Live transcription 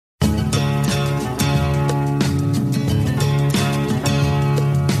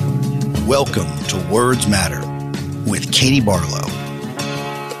Welcome to Words Matter with Katie Barlow.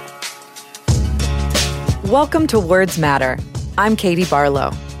 Welcome to Words Matter. I'm Katie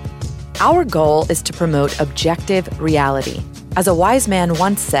Barlow. Our goal is to promote objective reality. As a wise man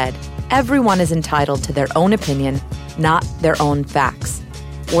once said, everyone is entitled to their own opinion, not their own facts.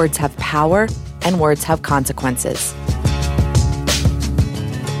 Words have power, and words have consequences.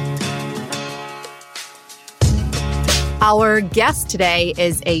 Our guest today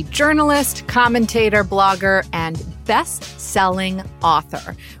is a journalist, commentator, blogger, and best-selling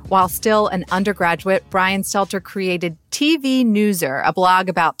author. While still an undergraduate, Brian Stelter created TV Newser, a blog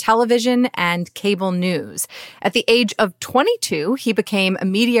about television and cable news. At the age of 22, he became a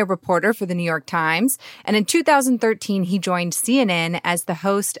media reporter for the New York Times, and in 2013, he joined CNN as the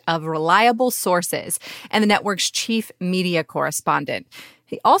host of Reliable Sources and the network's chief media correspondent.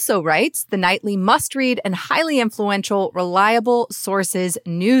 He also writes the nightly must-read and highly influential Reliable Sources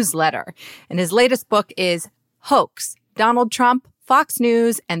newsletter. And his latest book is Hoax: Donald Trump, Fox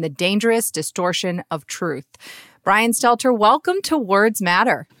News, and the Dangerous Distortion of Truth. Brian Stelter, welcome to Words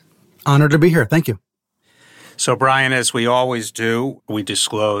Matter. Honored to be here. Thank you. So, Brian, as we always do, we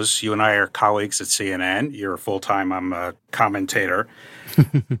disclose you and I are colleagues at CNN. You're a full-time, I'm a commentator.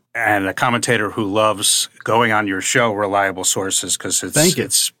 And a commentator who loves going on your show, Reliable Sources, because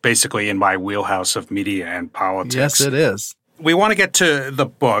it's basically in my wheelhouse of media and politics. Yes, it is. We want to get to the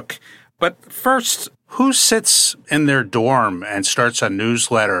book, but first, who sits in their dorm and starts a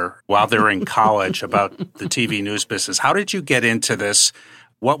newsletter while they're in college about the TV news business? How did you get into this?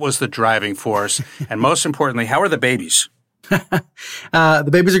 What was the driving force? And most importantly, how are the babies? The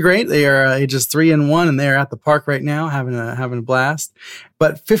babies are great. They are ages 3 and 1, and they're at the park right now having a blast.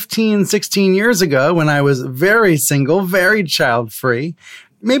 But 15, 16 years ago, when I was very single, very child-free,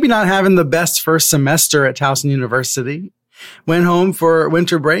 maybe not having the best first semester at Towson University, went home for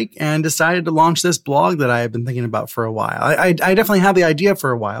winter break and decided to launch this blog that I had been thinking about for a while. I definitely had the idea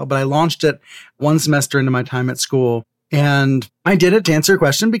for a while, but I launched it one semester into my time at school. And I did it to answer your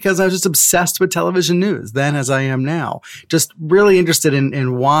question because I was just obsessed with television news then as I am now. Just really interested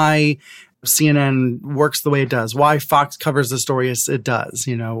in why CNN works the way it does, why Fox covers the story as it does,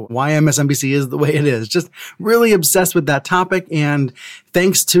 why MSNBC is the way it is. Just really obsessed with that topic. And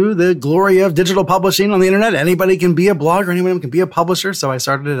thanks to the glory of digital publishing on the internet, anybody can be a blogger, anyone can be a publisher. So I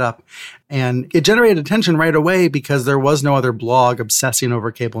started it up. And it generated attention right away because there was no other blog obsessing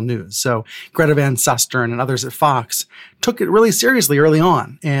over cable news. So Greta Van Susteren and others at Fox took it really seriously early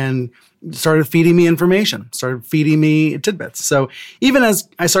on and started feeding me information, started feeding me tidbits. So even as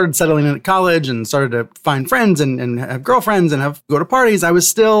I started settling in at college and started to find friends and have girlfriends and go to parties, I was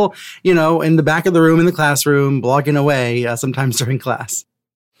still, in the back of the room in the classroom, blogging away, sometimes during class.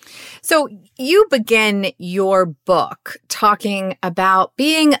 So you begin your book talking about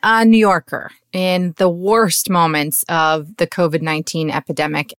being a New Yorker in the worst moments of the COVID-19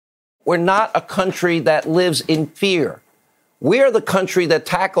 epidemic. We're not a country that lives in fear. We're the country that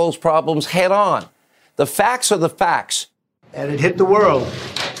tackles problems head on. The facts are the facts. And it hit the world.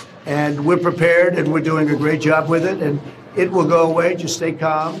 And we're prepared and we're doing a great job with it. And it will go away. Just stay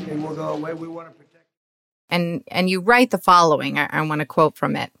calm. It will go away. We want to protect. And you write the following. I want to quote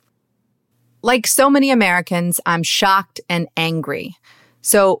from it. Like so many Americans, I'm shocked and angry.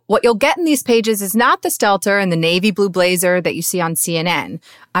 So what you'll get in these pages is not the Stelter and the navy blue blazer that you see on CNN.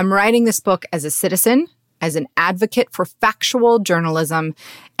 I'm writing this book as a citizen, as an advocate for factual journalism,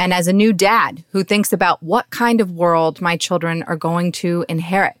 and as a new dad who thinks about what kind of world my children are going to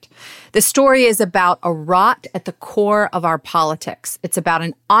inherit. The story is about a rot at the core of our politics. It's about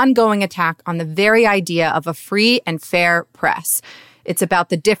an ongoing attack on the very idea of a free and fair press. It's about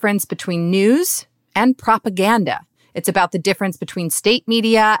the difference between news and propaganda. It's about the difference between state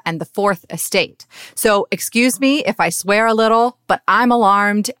media and the Fourth Estate. So excuse me if I swear a little, but I'm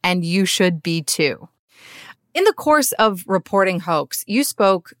alarmed and you should be too. In the course of reporting Hoax, you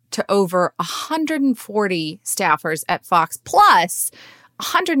spoke to over 140 staffers at Fox, plus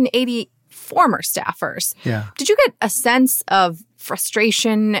 180 former staffers. Yeah. Did you get a sense of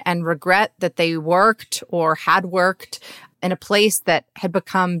frustration and regret that they worked or had worked in a place that had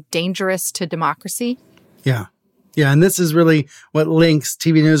become dangerous to democracy? Yeah. Yeah. And this is really what links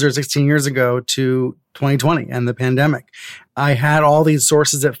TV Newser 16 years ago to 2020 and the pandemic. I had all these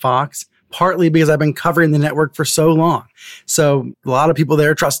sources at Fox, partly because I've been covering the network for so long. So a lot of people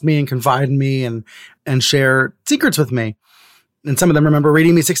there trust me and confide in me and share secrets with me. And some of them remember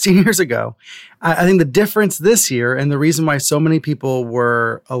reading me 16 years ago. I think the difference this year and the reason why so many people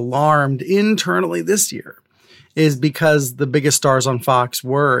were alarmed internally this year is because the biggest stars on Fox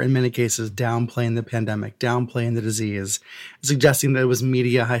were, in many cases, downplaying the pandemic, downplaying the disease, suggesting that it was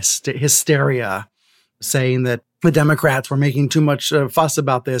media hysteria, saying that the Democrats were making too much fuss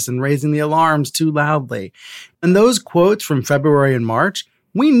about this and raising the alarms too loudly. And those quotes from February and March,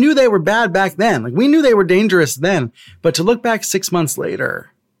 we knew they were bad back then. Like, we knew they were dangerous then. But to look back 6 months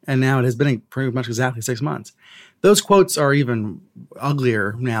later, and now it has been pretty much exactly 6 months, those quotes are even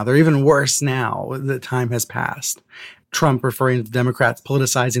uglier now. They're even worse now that time has passed. Trump referring to the Democrats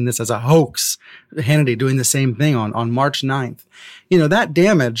politicizing this as a hoax. Hannity doing the same thing on March 9th. You know, that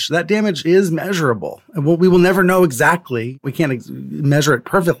damage is measurable. We will never know exactly. We can't measure it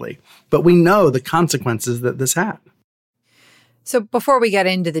perfectly, but we know the consequences that this had. So before we get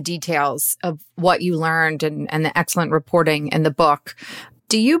into the details of what you learned and the excellent reporting in the book,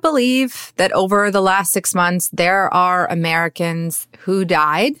 do you believe that over the last 6 months, there are Americans who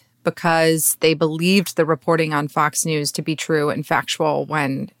died because they believed the reporting on Fox News to be true and factual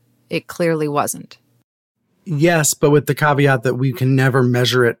when it clearly wasn't? Yes, but with the caveat that we can never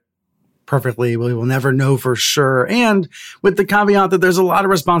measure it perfectly. We will never know for sure. And with the caveat that there's a lot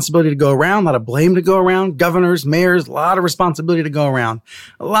of responsibility to go around, a lot of blame to go around, governors, mayors, a lot of responsibility to go around.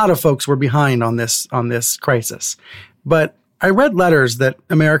 A lot of folks were behind on this crisis. But I read letters that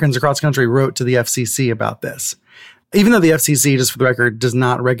Americans across the country wrote to the FCC about this. Even though the FCC, just for the record, does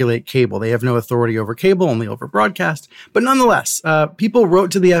not regulate cable. They have no authority over cable, only over broadcast. But nonetheless, people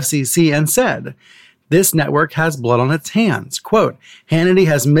wrote to the FCC and said, this network has blood on its hands. Quote, Hannity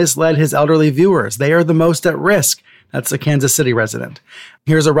has misled his elderly viewers. They are the most at risk. That's a Kansas City resident.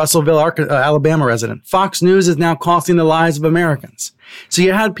 Here's a Russellville, Alabama resident. Fox News is now costing the lives of Americans. So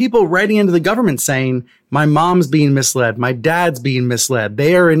you had people writing into the government saying, my mom's being misled. My dad's being misled.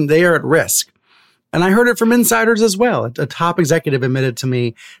 They are at risk. And I heard it from insiders as well. A top executive admitted to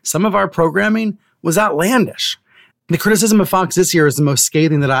me some of our programming was outlandish. The criticism of Fox this year is the most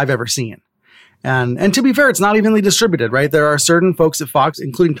scathing that I've ever seen. And to be fair, it's not evenly distributed, right? There are certain folks at Fox,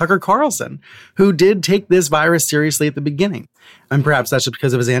 including Tucker Carlson, who did take this virus seriously at the beginning. And perhaps that's just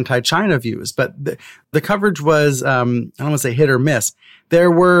because of his anti-China views. But the coverage was, I don't want to say hit or miss.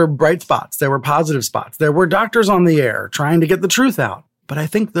 There were bright spots. There were positive spots. There were doctors on the air trying to get the truth out. But I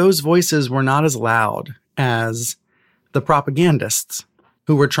think those voices were not as loud as the propagandists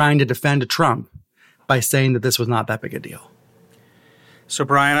who were trying to defend Trump by saying that this was not that big a deal. So,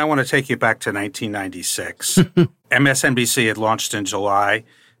 Brian, I want to take you back to 1996. MSNBC had launched in July.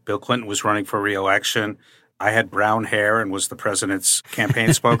 Bill Clinton was running for re-election. I had brown hair and was the president's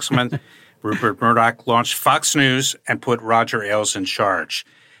campaign spokesman. Rupert Murdoch launched Fox News and put Roger Ailes in charge.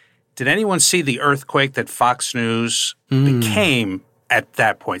 Did anyone see the earthquake that Fox News became at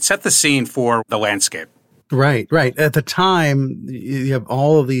that point? Set the scene for the landscape. Right. At the time, you have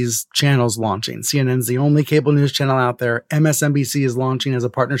all of these channels launching. CNN's the only cable news channel out there. MSNBC is launching as a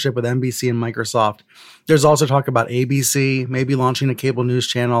partnership with NBC and Microsoft. There's also talk about ABC maybe launching a cable news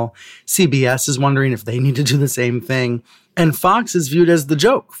channel. CBS is wondering if they need to do the same thing. And Fox is viewed as the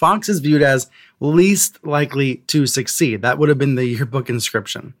joke. Fox is viewed as least likely to succeed. That would have been the yearbook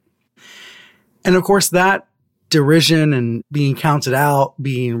inscription. And of course, that derision and being counted out,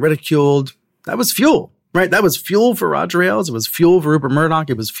 being ridiculed, that was fuel. Right. That was fuel for Roger Ailes. It was fuel for Rupert Murdoch.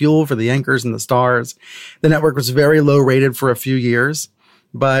 It was fuel for the anchors and the stars. The network was very low rated for a few years,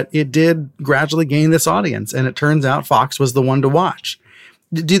 but it did gradually gain this audience. And it turns out Fox was the one to watch.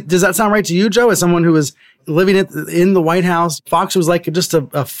 Does that sound right to you, Joe? As someone who was living in the White House, Fox was like just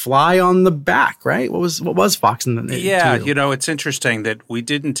a fly on the back, right? What was Fox in the Yeah, it's interesting that we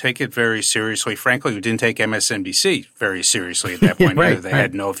didn't take it very seriously. Frankly, we didn't take MSNBC very seriously at that point. Right, they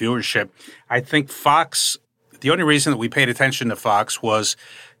had no viewership. I think Fox, the only reason that we paid attention to Fox was,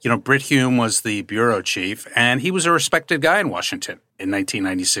 Brit Hume was the bureau chief, and he was a respected guy in Washington in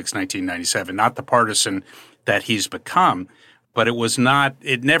 1996, 1997, not the partisan that he's become. But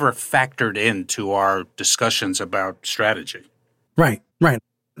it never factored into our discussions about strategy. Right.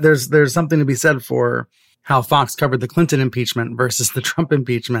 There's something to be said for how Fox covered the Clinton impeachment versus the Trump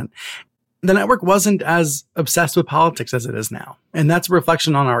impeachment. The network wasn't as obsessed with politics as it is now. And that's a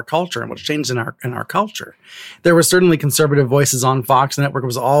reflection on our culture and what's changed in our culture. There were certainly conservative voices on Fox. The network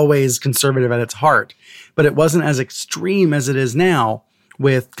was always conservative at its heart, but it wasn't as extreme as it is now,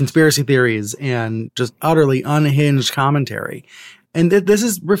 with conspiracy theories and just utterly unhinged commentary. And this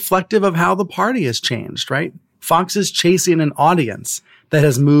is reflective of how the party has changed, right? Fox is chasing an audience that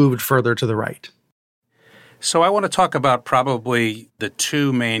has moved further to the right. So I want to talk about probably the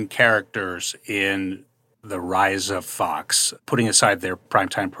two main characters in the rise of Fox, putting aside their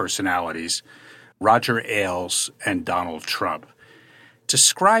primetime personalities, Roger Ailes and Donald Trump.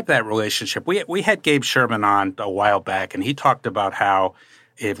 Describe that relationship. We had Gabe Sherman on a while back, and he talked about how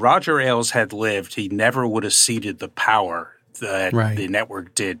if Roger Ailes had lived, he never would have ceded the power that the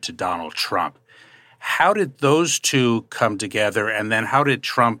network did to Donald Trump. How did those two come together, and then how did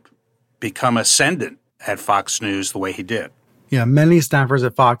Trump become ascendant at Fox News the way he did? Yeah, many staffers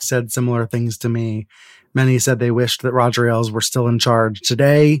at Fox said similar things to me. Many said they wished that Roger Ailes were still in charge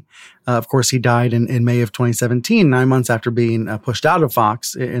today. Of course, he died in May of 2017, 9 months after being pushed out of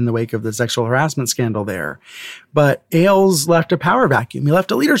Fox in the wake of the sexual harassment scandal there. But Ailes left a power vacuum. He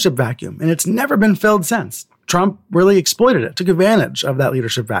left a leadership vacuum, and it's never been filled since. Trump really exploited it, took advantage of that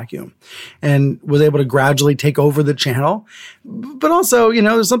leadership vacuum, and was able to gradually take over the channel. But also,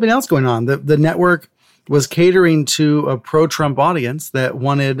 there's something else going on. The network was catering to a pro-Trump audience that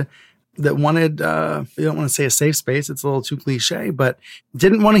wanted, you don't want to say a safe space. It's a little too cliche, but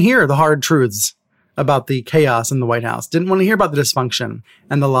didn't want to hear the hard truths about the chaos in the White House, didn't want to hear about the dysfunction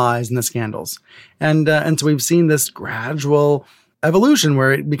and the lies and the scandals. And so we've seen this gradual evolution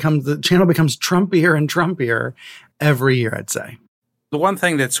where the channel becomes Trumpier and Trumpier every year, I'd say. The one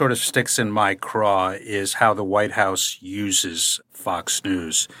thing that sort of sticks in my craw is how the White House uses Fox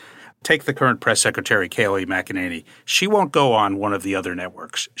News. Take the current press secretary, Kayleigh McEnany. She won't go on one of the other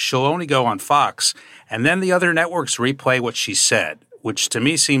networks. She'll only go on Fox. And then the other networks replay what she said, which to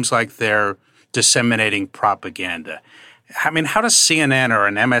me seems like they're disseminating propaganda. I mean, how does CNN or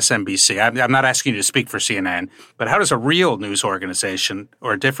an MSNBC, I'm not asking you to speak for CNN, but how does a real news organization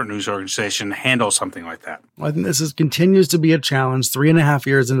or a different news organization handle something like that? Well, I think this continues to be a challenge 3.5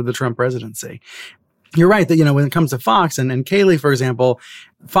 years into the Trump presidency. You're right that, when it comes to Fox and Kayleigh, for example,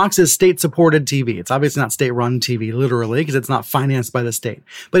 Fox is state-supported TV. It's obviously not state-run TV, literally, because it's not financed by the state.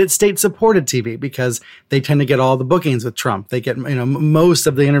 But it's state-supported TV because they tend to get all the bookings with Trump. They get, most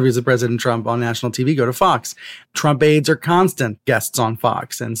of the interviews with President Trump on national TV go to Fox. Trump aides are constant guests on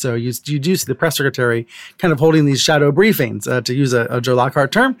Fox. And so you do see the press secretary kind of holding these shadow briefings, to use a Joe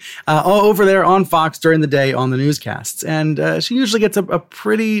Lockhart term, all over there on Fox during the day on the newscasts. And she usually gets a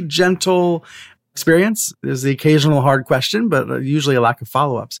pretty gentle experience. There's the occasional hard question, but usually a lack of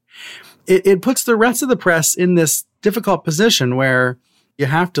follow-ups. It puts the rest of the press in this difficult position where you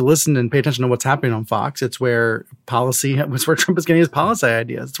have to listen and pay attention to what's happening on Fox. It's where Trump is getting his policy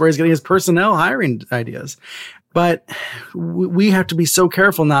ideas. It's where he's getting his personnel hiring ideas. But we have to be so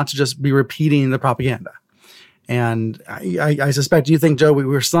careful not to just be repeating the propaganda. And I suspect you think, Joe,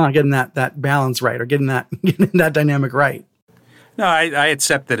 we're still not getting that balance right or getting that dynamic right. No, I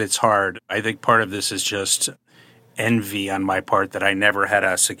accept that it's hard. I think part of this is just envy on my part that I never had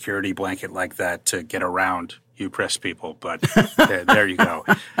a security blanket like that to get around you press people. But there you go.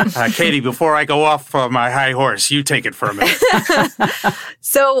 Katie, before I go off my high horse, you take it for a minute.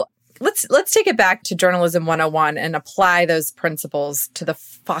 So let's take it back to Journalism 101 and apply those principles to the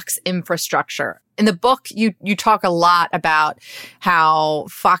Fox infrastructure. In the book, you talk a lot about how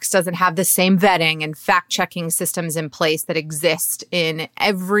Fox doesn't have the same vetting and fact-checking systems in place that exist in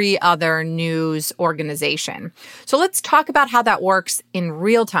every other news organization. So let's talk about how that works in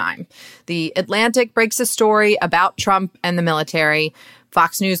real time. The Atlantic breaks a story about Trump and the military.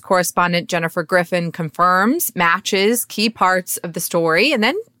 Fox News correspondent Jennifer Griffin confirms, matches key parts of the story, and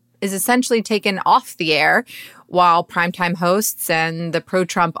then is essentially taken off the air while primetime hosts and the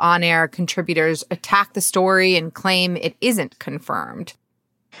pro-Trump on-air contributors attack the story and claim it isn't confirmed.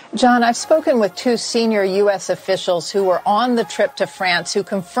 John, I've spoken with two senior U.S. officials who were on the trip to France who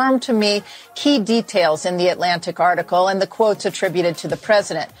confirmed to me key details in the Atlantic article and the quotes attributed to the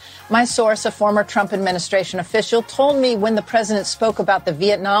president. My source, a former Trump administration official, told me when the president spoke about the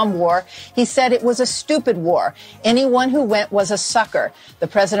Vietnam War, he said it was a stupid war. Anyone who went was a sucker. The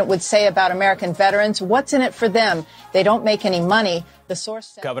president would say about American veterans, what's in it for them? They don't make any money. The source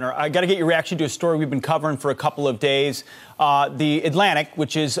said— Governor, I got to get your reaction to a story we've been covering for a couple of days. The Atlantic,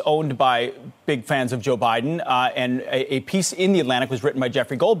 which is owned by big fans of Joe Biden, and a piece in the Atlantic was written by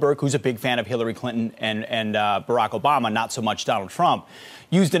Jeffrey Goldberg, who's a big fan of Hillary Clinton and Barack Obama, not so much Donald Trump,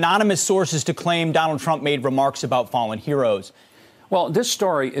 used anonymous sources to claim Donald Trump made remarks about fallen heroes. Well, this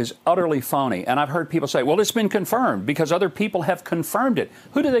story is utterly phony, and I've heard people say, well, it's been confirmed because other people have confirmed it.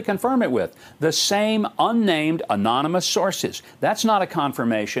 Who do they confirm it with? The same unnamed anonymous sources. That's not a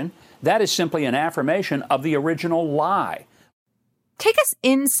confirmation. That is simply an affirmation of the original lie. Take us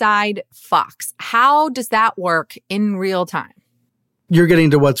inside Fox. How does that work in real time? You're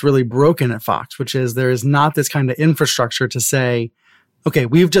getting to what's really broken at Fox, which is there is not this kind of infrastructure to say, okay,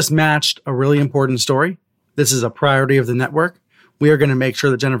 we've just matched a really important story. This is a priority of the network. We are going to make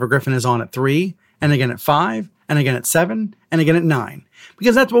sure that Jennifer Griffin is on at 3, and again at 5, and again at 7, and again at 9.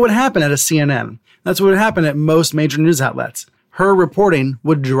 Because that's what would happen at a CNN. That's what would happen at most major news outlets. her reporting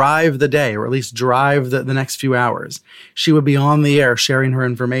would drive the day, or at least drive the next few hours. She would be on the air sharing her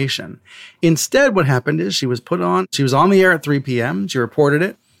information. Instead, what happened is she was on the air at 3 p.m. She reported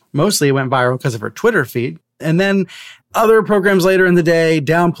it. Mostly it went viral because of her Twitter feed. And then other programs later in the day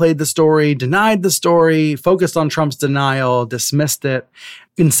downplayed the story, denied the story, focused on Trump's denial, dismissed it.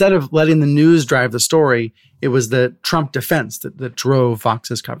 Instead of letting the news drive the story, it was the Trump defense that drove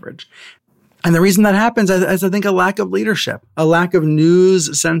Fox's coverage. And the reason that happens is I think a lack of leadership, a lack of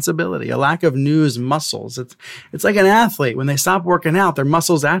news sensibility, a lack of news muscles. It's like an athlete. When they stop working out, their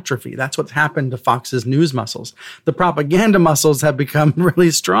muscles atrophy. That's what's happened to Fox's news muscles. The propaganda muscles have become really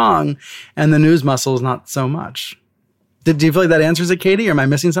strong, and the news muscles not so much. Do you feel like that answers it, Katie, or am I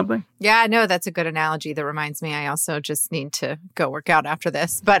missing something? Yeah, no, that's a good analogy that reminds me I also just need to go work out after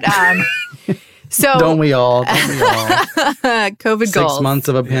this. But so Don't we all? COVID goals. 6 months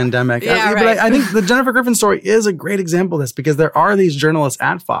of a pandemic. Yeah, But right. I think the Jennifer Griffin story is a great example of this, because there are these journalists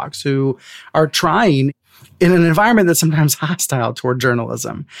at Fox who are trying in an environment that's sometimes hostile toward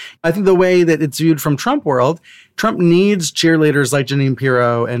journalism. I think the way that it's viewed from Trump world, Trump needs cheerleaders like Jeanine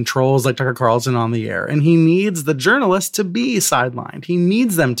Pirro and trolls like Tucker Carlson on the air. And he needs the journalists to be sidelined. He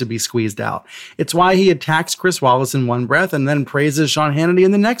needs them to be squeezed out. It's why he attacks Chris Wallace in one breath and then praises Sean Hannity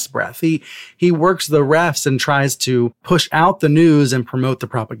in the next breath. He works the refs and tries to push out the news and promote the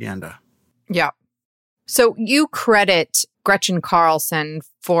propaganda. Yeah. So you credit Gretchen Carlson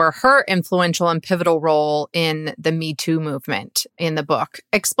for her influential and pivotal role in the Me Too movement in the book.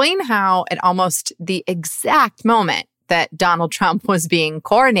 Explain how at almost the exact moment that Donald Trump was being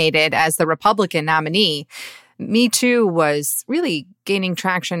coronated as the Republican nominee, Me Too was really gaining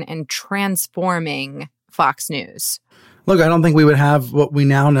traction and transforming Fox News. Look, I don't think we would have what we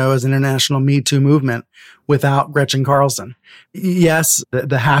now know as an international Me Too movement without Gretchen Carlson. Yes,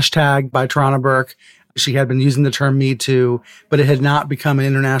 the hashtag by Tarana Burke, she had been using the term Me Too, but it had not become an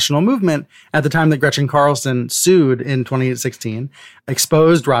international movement at the time that Gretchen Carlson sued in 2016,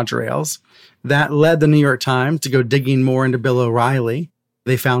 exposed Roger Ailes. That led the New York Times to go digging more into Bill O'Reilly.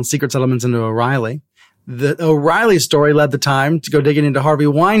 They found secret settlements into O'Reilly. The O'Reilly story led the Times to go digging into Harvey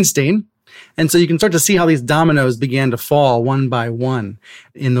Weinstein. And so you can start to see how these dominoes began to fall one by one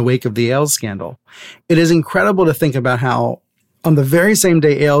in the wake of the Ailes scandal. It is incredible to think about how on the very same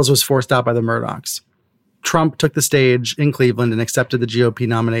day Ailes was forced out by the Murdochs, Trump took the stage in Cleveland and accepted the GOP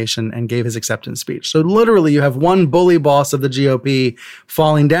nomination and gave his acceptance speech. So literally you have one bully boss of the GOP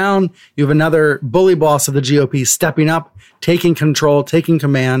falling down. You have another bully boss of the GOP stepping up, taking control, taking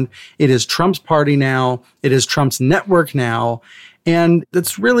command. It is Trump's party now. It is Trump's network now. And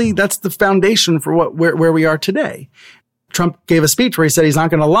that's the foundation for where we are today. Trump gave a speech where he said he's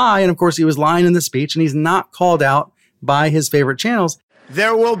not going to lie. And of course he was lying in the speech, and he's not called out by his favorite channels.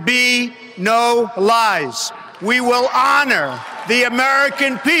 There will be no lies. We will honor the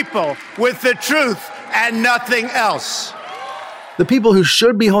American people with the truth and nothing else. The people who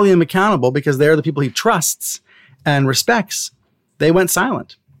should be holding him accountable, because they're the people he trusts and respects, they went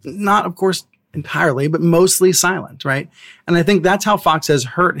silent. Not, of course, entirely, but mostly silent, right? And I think that's how Fox has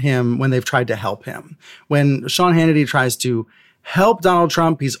hurt him when they've tried to help him. When Sean Hannity tries to help Donald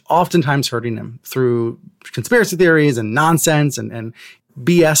Trump, he's oftentimes hurting him through conspiracy theories and nonsense and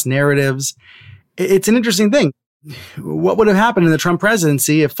BS narratives. It's an interesting thing. What would have happened in the Trump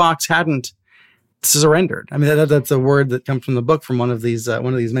presidency if Fox hadn't surrendered? I mean, that's a word that comes from the book from one of these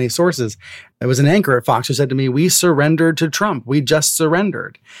many sources. It was an anchor at Fox who said to me, "We surrendered to Trump. We just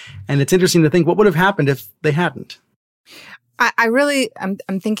surrendered." And it's interesting to think what would have happened if they hadn't.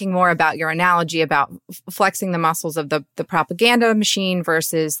 I'm thinking more about your analogy about flexing the muscles of the propaganda machine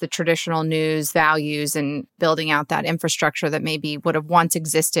versus the traditional news values and building out that infrastructure that maybe would have once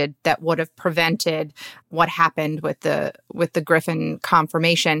existed that would have prevented what happened with the Griffin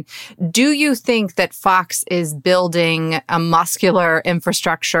confirmation. Do you think that Fox is building a muscular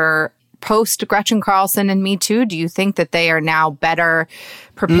infrastructure post Gretchen Carlson and Me Too? Do you think that they are now better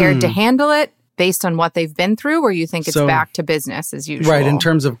prepared to handle it based on what they've been through, or you think it's back to business as usual? Right, in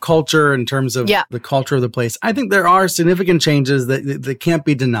terms of culture, in terms of the culture of the place. I think there are significant changes that can't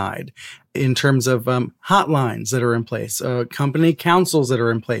be denied in terms of hotlines that are in place, company councils that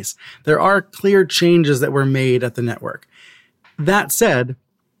are in place. There are clear changes that were made at the network. That said,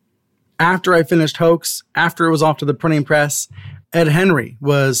 after I finished Hoax, after it was off to the printing press, Ed Henry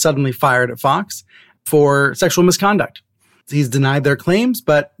was suddenly fired at Fox for sexual misconduct. He's denied their claims,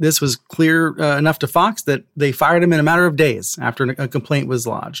 but this was clear enough to Fox that they fired him in a matter of days after a complaint was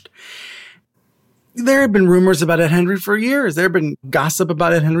lodged. There have been rumors about Ed Henry for years. There have been gossip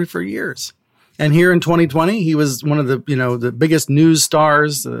about Ed Henry for years. And here in 2020, he was one of the, the biggest news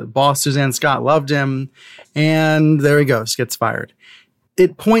stars. The boss, Suzanne Scott, loved him. And there he goes, gets fired.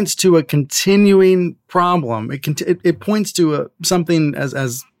 It points to a continuing problem. It points to something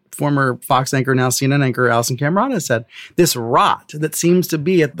as former Fox anchor, now CNN anchor, Alisyn Camerota said, this rot that seems to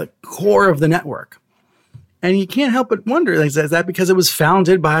be at the core of the network. And you can't help but wonder, is that because it was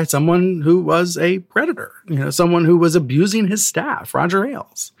founded by someone who was a predator, someone who was abusing his staff, Roger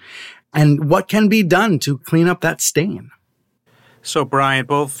Ailes? And what can be done to clean up that stain? So, Brian,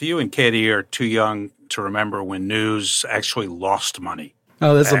 both you and Katie are too young to remember when news actually lost money.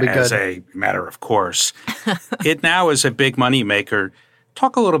 Oh, this will be good. As a matter of course. It now is a big money maker.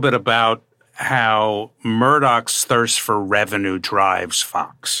 Talk a little bit about how Murdoch's thirst for revenue drives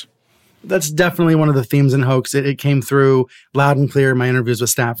Fox. That's definitely one of the themes in Hoax. It came through loud and clear in my interviews with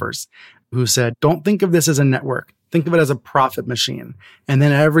staffers who said, don't think of this as a network. Think of it as a profit machine. And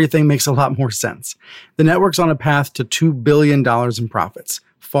then everything makes a lot more sense. The network's on a path to $2 billion in profits,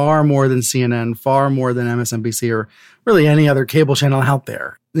 far more than CNN, far more than MSNBC, or really any other cable channel out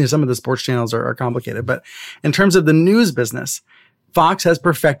there. Some of the sports channels are complicated. But in terms of the news business, Fox has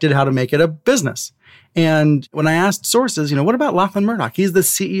perfected how to make it a business. And when I asked sources, what about Lachlan Murdoch? He's the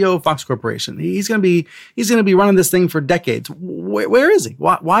CEO of Fox Corporation. He's going to be running this thing for decades. Where is he?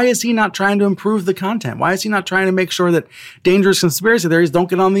 Why is he not trying to improve the content? Why is he not trying to make sure that dangerous conspiracy theories don't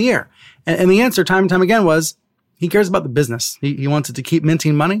get on the air? And the answer time and time again was he cares about the business. He wants it to keep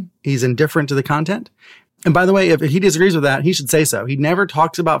minting money. He's indifferent to the content. And by the way, if he disagrees with that, he should say so. He never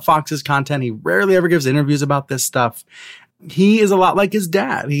talks about Fox's content. He rarely ever gives interviews about this stuff. He is a lot like his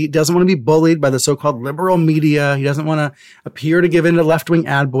dad. He doesn't want to be bullied by the so-called liberal media. He doesn't want to appear to give in to left-wing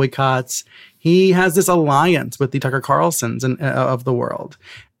ad boycotts. He has this alliance with the Tucker Carlsons of the world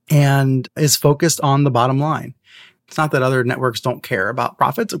and is focused on the bottom line. It's not that other networks don't care about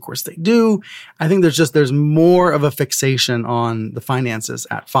profits. Of course they do. I think there's more of a fixation on the finances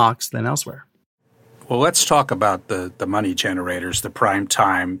at Fox than elsewhere. Well, let's talk about the money generators, the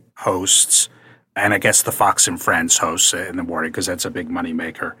primetime hosts, and I guess the Fox and Friends hosts in the morning, because that's a big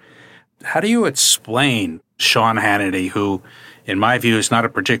moneymaker. How do you explain Sean Hannity, who, in my view, is not a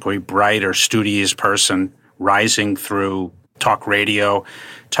particularly bright or studious person, rising through talk radio?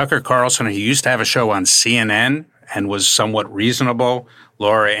 Tucker Carlson, who used to have a show on CNN and was somewhat reasonable.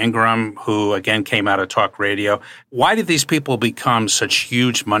 Laura Ingraham, who, again, came out of talk radio. Why did these people become such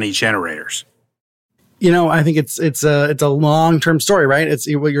huge money generators? I think it's a long-term story, right?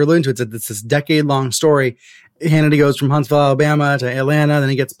 It's what you're alluding to. It's this decade-long story. Hannity goes from Huntsville, Alabama to Atlanta. Then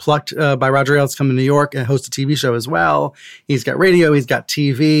he gets plucked by Roger Ailes to come to New York and host a TV show as well. He's got radio. He's got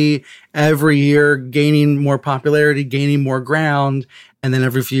TV. Every year gaining more popularity, gaining more ground. And then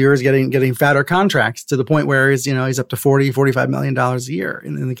every few years getting fatter contracts to the point where he's up to $40-45 million a year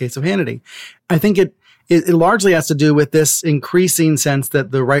in the case of Hannity. I think it largely has to do with this increasing sense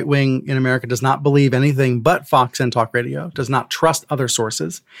that the right wing in America does not believe anything but Fox and talk radio, does not trust other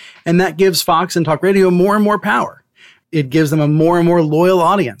sources. And that gives Fox and talk radio more and more power. It gives them a more and more loyal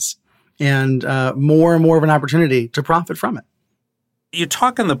audience and more and more of an opportunity to profit from it. You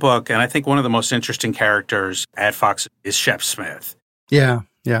talk in the book, and I think one of the most interesting characters at Fox is Shep Smith. Yeah.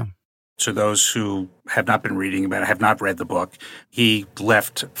 To those who have not been reading about it, have not read the book, he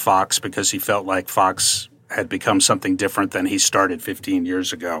left Fox because he felt like Fox had become something different than he started 15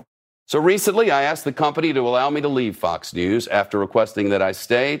 years ago. So recently, I asked the company to allow me to leave Fox News. After requesting that I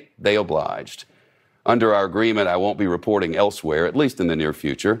stay, they obliged. Under our agreement, I won't be reporting elsewhere, at least in the near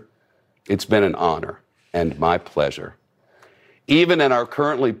future. It's been an honor and my pleasure. Even in our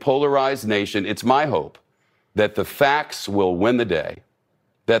currently polarized nation, it's my hope that the facts will win the day,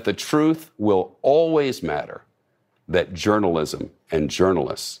 that the truth will always matter, that journalism and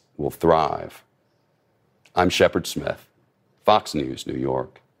journalists will thrive. I'm Shepard Smith, Fox News, New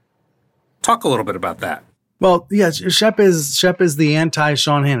York. Talk a little bit about that. Well, yes, Shep is the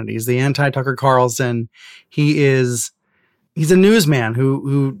anti-Sean Hannity. He's the anti-Tucker Carlson. He's a newsman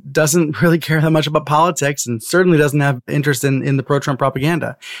who doesn't really care that much about politics and certainly doesn't have interest in the pro-Trump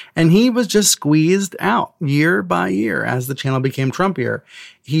propaganda. And he was just squeezed out year by year as the channel became Trumpier.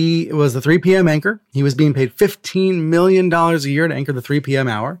 He was the 3 p.m. anchor. He was being paid $15 million a year to anchor the 3 p.m.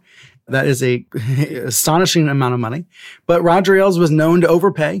 hour. That is a astonishing amount of money. But Roger Ailes was known to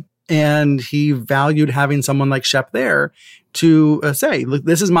overpay, and he valued having someone like Shep there to say, look,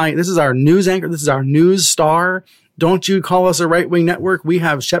 this is our news anchor. This is our news star. Don't you call us a right-wing network? We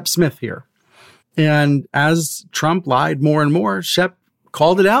have Shep Smith here. And as Trump lied more and more, Shep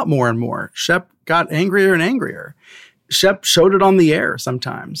called it out more and more. Shep got angrier and angrier. Shep showed it on the air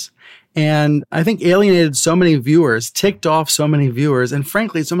sometimes. And I think alienated so many viewers, ticked off so many viewers, and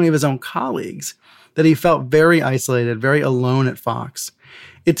frankly, so many of his own colleagues that he felt very isolated, very alone at Fox.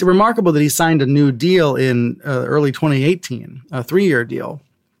 It's remarkable that he signed a new deal in early 2018, a 3-year deal,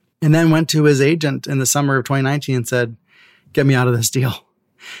 and then went to his agent in the summer of 2019 and said, get me out of this deal.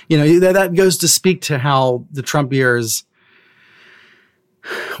 You know, that goes to speak to how the Trump years,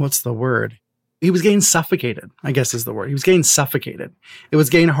 what's the word? He was getting suffocated, I guess is the word. He was getting suffocated. It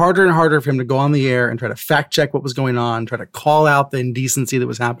was getting harder and harder for him to go on the air and try to fact check what was going on, try to call out the indecency that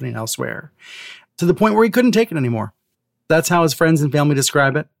was happening elsewhere, to the point where he couldn't take it anymore. That's how his friends and family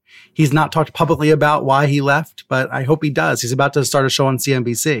describe it. He's not talked publicly about why he left, but I hope he does. He's about to start a show on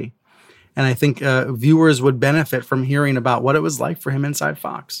CNBC. And I think viewers would benefit from hearing about what it was like for him inside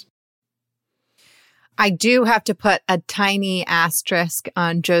Fox. I do have to put a tiny asterisk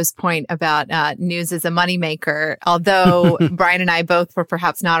on Joe's point about news as a moneymaker. Although Brian and I both were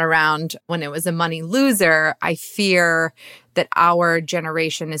perhaps not around when it was a money loser, I fear that our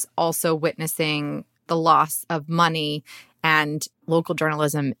generation is also witnessing the loss of money and local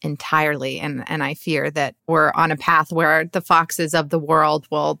journalism entirely. And I fear that we're on a path where the Foxes of the world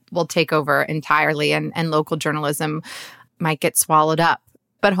will take over entirely and local journalism might get swallowed up.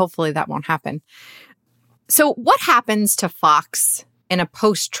 But hopefully that won't happen. So what happens to Fox in a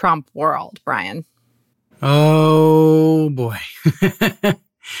post-Trump world, Brian? Oh, boy.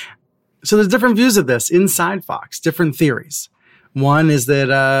 So there's different views of this inside Fox, different theories. One is that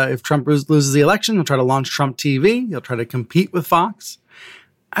if Trump loses the election, he'll try to launch Trump TV. He'll try to compete with Fox.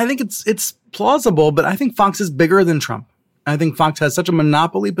 I think it's plausible, but I think Fox is bigger than Trump. I think Fox has such a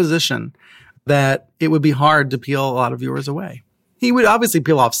monopoly position that it would be hard to peel a lot of viewers away. He would obviously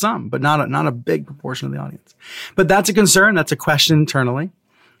peel off some, but not a big proportion of the audience. But that's a concern. That's a question internally.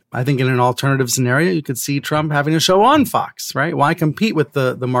 I think in an alternative scenario, you could see Trump having a show on Fox, right? Why compete with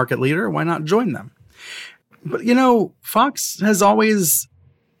the market leader? Why not join them? But, you know, Fox has always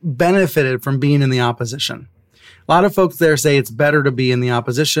benefited from being in the opposition. A lot of folks there say it's better to be in the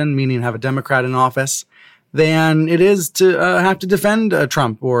opposition, meaning have a Democrat in office, than it is to have to defend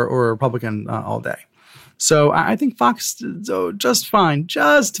Trump or a Republican all day. So I think Fox is just fine in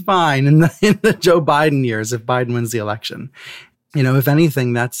the Joe Biden years if Biden wins the election. You know, if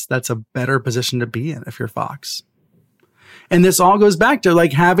anything, that's a better position to be in if you're Fox. And this all goes back to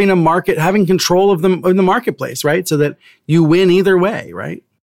like having a market, having control of the marketplace, right? So that you win either way, right?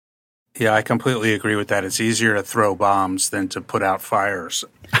 Yeah, I completely agree with that. It's easier to throw bombs than to put out fires.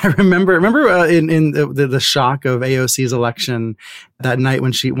 I remember in the shock of AOC's election that night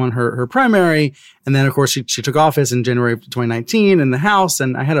when she won her primary. And then, of course, she took office in January of 2019 in the House.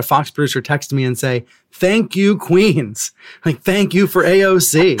 And I had a Fox producer text me and say, thank you, Queens. Like, thank you for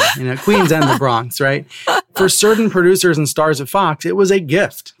AOC. You know, Queens and the Bronx, right? For certain producers and stars at Fox, it was a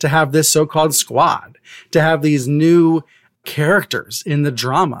gift to have this so-called squad, to have these new characters in the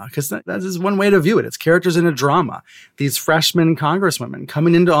drama, because that is one way to view it. It's characters in a drama. These freshman congresswomen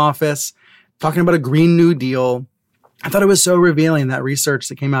coming into office, talking about a Green New Deal. I thought it was so revealing, that research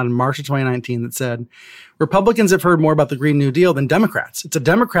that came out in March of 2019 that said Republicans have heard more about the Green New Deal than Democrats. It's a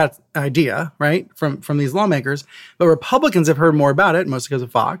Democrat idea, right, from these lawmakers, but Republicans have heard more about it, mostly because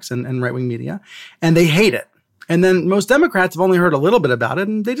of Fox and right-wing media, and they hate it. And then most Democrats have only heard a little bit about it,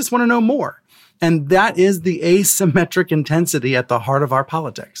 and they just want to know more. And that is the asymmetric intensity at the heart of our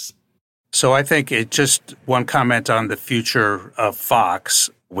politics. So I think just one comment on the future of Fox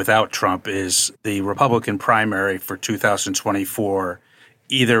without Trump is the Republican primary for 2024,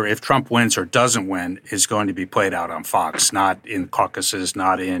 either if Trump wins or doesn't win, is going to be played out on Fox, not in caucuses,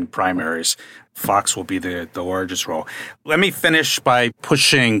 not in primaries. Fox will be the largest role. Let me finish by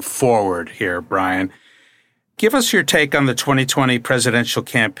pushing forward here, Brian. Give us your take on the 2020 presidential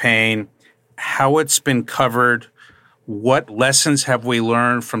campaign, how it's been covered, what lessons have we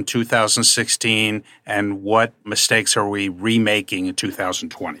learned from 2016, and what mistakes are we remaking in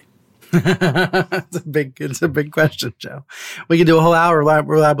 2020? It's a big question, Joe. We could do a whole hour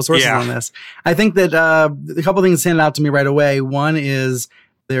reliable sources on this. I think that a couple of things stand out to me right away. One is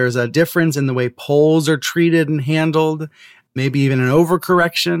there's a difference in the way polls are treated and handled, maybe even an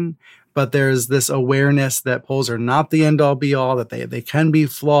overcorrection. But there's this awareness that polls are not the end-all be-all, that they can be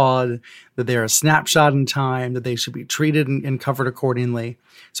flawed, that they're a snapshot in time, that they should be treated and covered accordingly.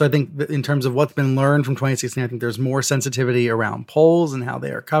 So I think that in terms of what's been learned from 2016, I think there's more sensitivity around polls and how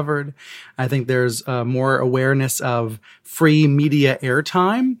they are covered. I think there's more awareness of free media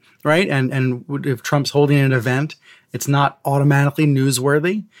airtime, right? And if Trump's holding an event, it's not automatically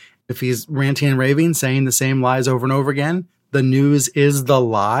newsworthy. If he's ranting and raving, saying the same lies over and over again, the news is the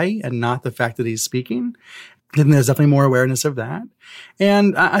lie and not the fact that he's speaking. And there's definitely more awareness of that.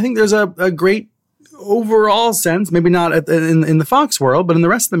 And I think there's a great overall sense, maybe not in the Fox world, but in the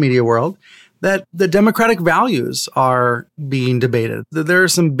rest of the media world, that the democratic values are being debated. That there are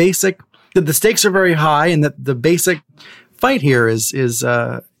some basic, that the stakes are very high, and that the basic fight here is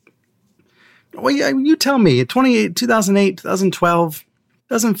well, yeah, you tell me, 2008, 2012,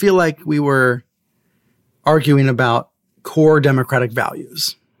 doesn't feel like we were arguing about core democratic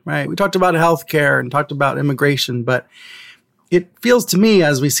values, right? We talked about healthcare and talked about immigration, but it feels to me,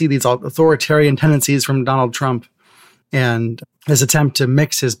 as we see these authoritarian tendencies from Donald Trump and his attempt to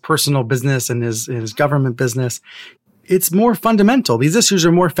mix his personal business and his government business, it's more fundamental. These issues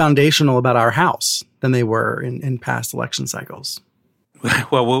are more foundational about our house than they were in past election cycles.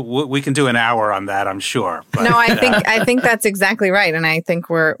 Well, we can do an hour on that, I'm sure. But, no, I think that's exactly right, and I think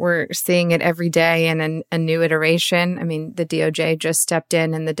we're seeing it every day in a new iteration. I mean, the DOJ just stepped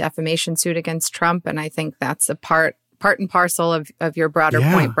in the defamation suit against Trump, and I think that's a part and parcel of your broader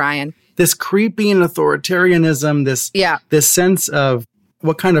point, Brian. This creeping authoritarianism, this sense of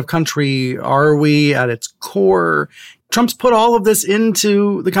what kind of country are we at its core. Trump's put all of this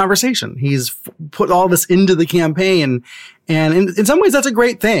into the conversation. He's put all this into the campaign. And in some ways, that's a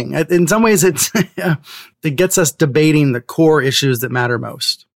great thing. In some ways, it gets us debating the core issues that matter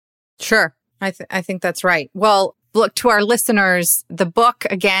most. Sure. I think that's right. Well, look, to our listeners, the book,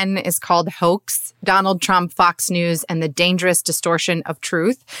 again, is called Hoax, Donald Trump, Fox News, and the Dangerous Distortion of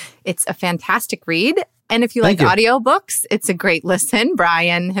Truth. It's a fantastic read. And if you like audiobooks, it's a great listen.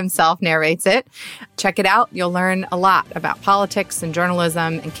 Brian himself narrates it. Check it out. You'll learn a lot about politics and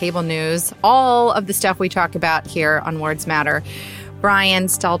journalism and cable news, all of the stuff we talk about here on Words Matter. Brian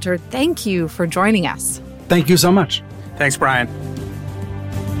Stelter, thank you for joining us. Thank you so much. Thanks, Brian.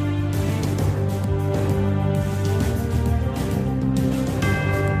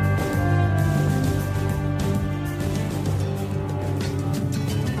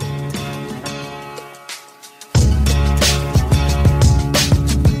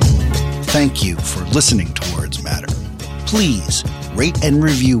 Thank you for listening to Words Matter. Please rate and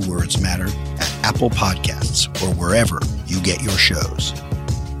review Words Matter at Apple Podcasts or wherever you get your shows.